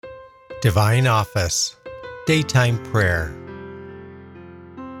Divine Office, Daytime Prayer.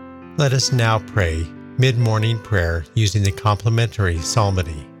 Let us now pray mid-morning prayer using the complementary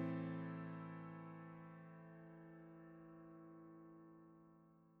psalmody.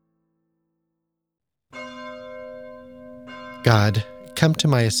 God, come to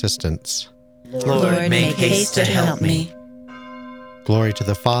my assistance. Lord, make haste to help me. Glory to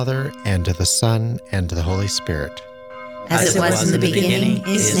the Father, and to the Son, and to the Holy Spirit. As it was in the beginning,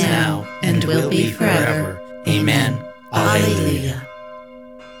 is now, and will be forever. Amen. Alleluia.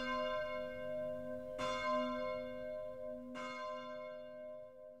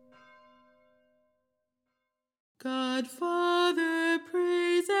 God, Father,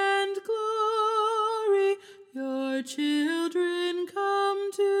 praise and glory, your children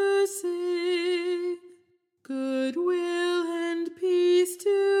come to sing. Goodwill and peace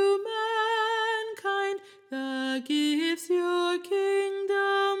to mankind, the gifts your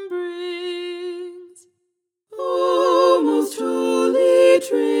kingdom brings. O most holy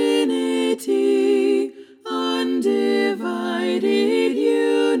Trinity, undivided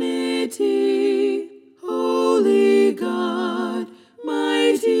unity, Holy God,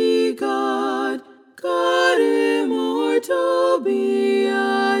 mighty God, God immortal, be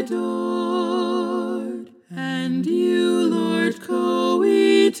adored. And you, Lord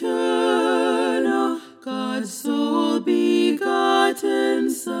co-eternal, God's sole begotten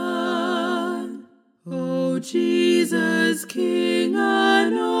Son, O Jesus, King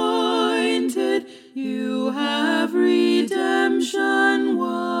anointed, you have redemption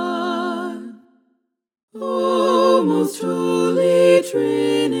won. O most holy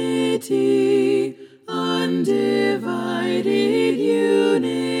Trinity, undivided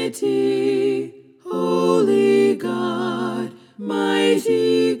unity, Holy God,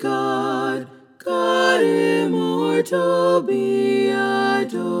 mighty God, God immortal, be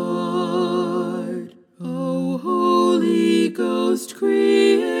adored. O Holy Ghost,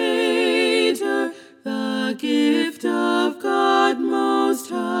 Creator, the gift of God Most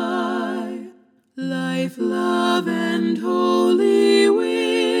High, life, love, and holy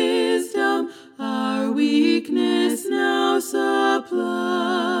wisdom, our weakness now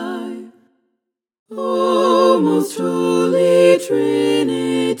supply. O most holy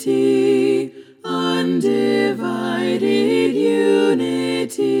Trinity, undivided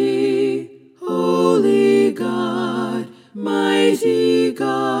unity, Holy God, mighty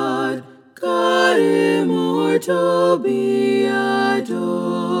God, God immortal, be adored.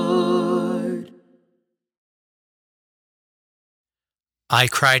 I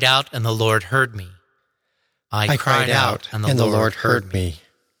cried out, and the Lord heard me. I cried out, and the Lord heard me.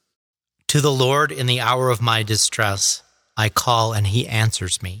 To the Lord in the hour of my distress, I call, and he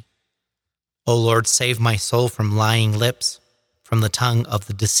answers me. O Lord, save my soul from lying lips, from the tongue of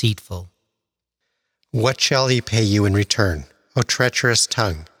the deceitful. What shall he pay you in return, O treacherous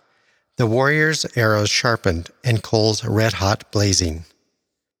tongue? The warrior's arrows sharpened, and coals red-hot blazing.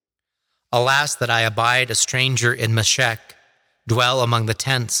 Alas, that I abide a stranger in Meshech, dwell among the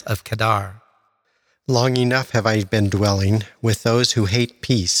tents of Kedar. Long enough have I been dwelling with those who hate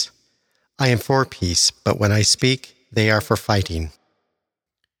peace. I am for peace, but when I speak, they are for fighting.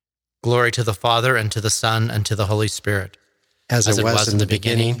 Glory to the Father, and to the Son, and to the Holy Spirit. As it was in the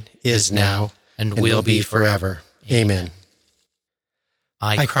beginning, is now, and will be forever. Amen.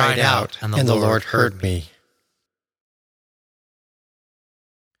 I cried out, and the Lord heard me.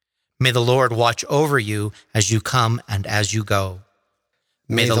 May the Lord watch over you as you come and as you go.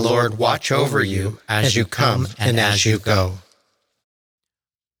 May the Lord watch over you as you come and as you go.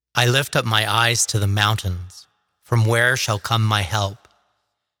 I lift up my eyes to the mountains. From where shall come my help?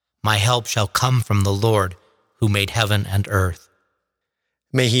 My help shall come from the Lord, who made heaven and earth.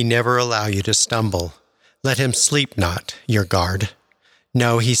 May he never allow you to stumble. Let him sleep not, your guard.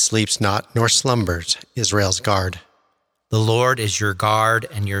 No, he sleeps not, nor slumbers, Israel's guard. The Lord is your guard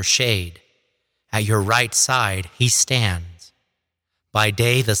and your shade. At your right side he stands. By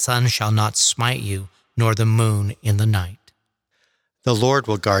day the sun shall not smite you, nor the moon in the night. The Lord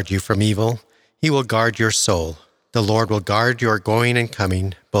will guard you from evil. He will guard your soul. The Lord will guard your going and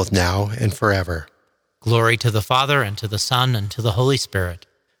coming, both now and forever. Glory to the Father, and to the Son, and to the Holy Spirit.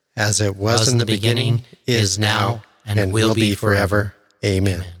 As it was in the beginning, is now, and will be forever.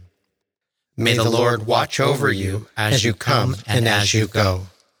 Amen. May the Lord watch over you as you come and as you go.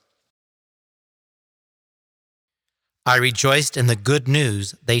 I rejoiced in the good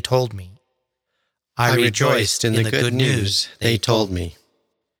news they told me. I rejoiced in the good news they told me.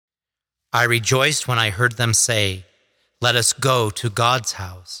 I rejoiced when I heard them say, "Let us go to God's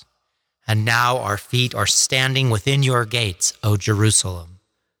house." And now our feet are standing within your gates, O Jerusalem.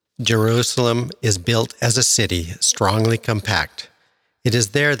 Jerusalem is built as a city, strongly compact. It is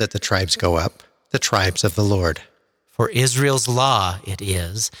there that the tribes go up, the tribes of the Lord. For Israel's law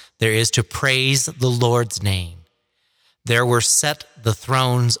there is to praise the Lord's name. There were set the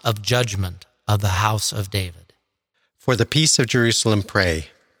thrones of judgment of the house of David. For the peace of Jerusalem pray,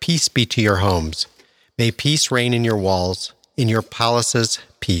 peace be to your homes. May peace reign in your walls, in your palaces,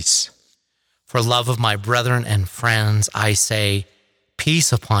 peace. For love of my brethren and friends, I say,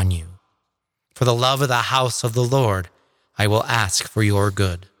 peace upon you. For the love of the house of the Lord, I will ask for your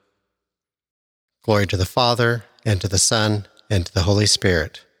good. Glory to the Father, and to the Son, and to the Holy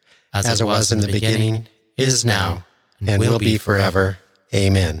Spirit, as it was in the beginning, is now, and will be forever.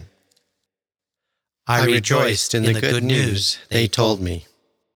 Amen. I rejoiced in the good news they told me.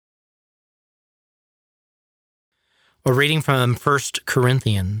 A reading from 1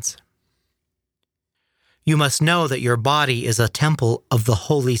 Corinthians. You must know that your body is a temple of the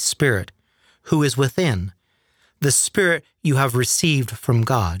Holy Spirit, who is within, the Spirit you have received from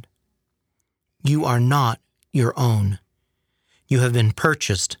God. You are not your own. You have been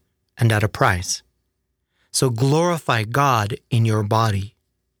purchased and at a price. So glorify God in your body.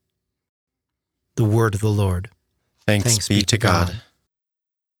 The word of the Lord. Thanks be to God.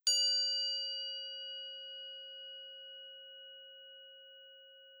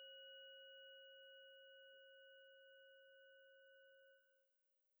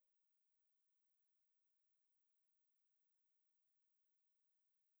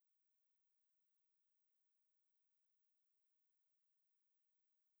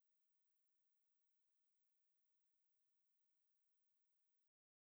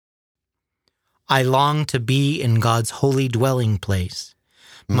 I long to be in God's holy dwelling place.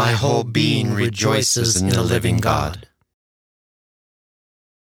 My whole being rejoices in the living God.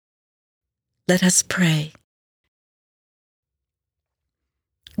 Let us pray.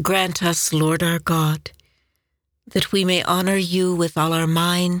 Grant us, Lord our God, that we may honor you with all our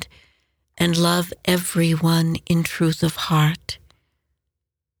mind and love everyone in truth of heart.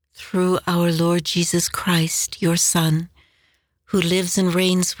 Through our Lord Jesus Christ, your Son, who lives and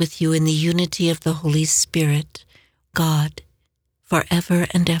reigns with you in the unity of the Holy Spirit, God, forever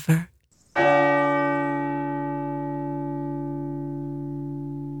and ever.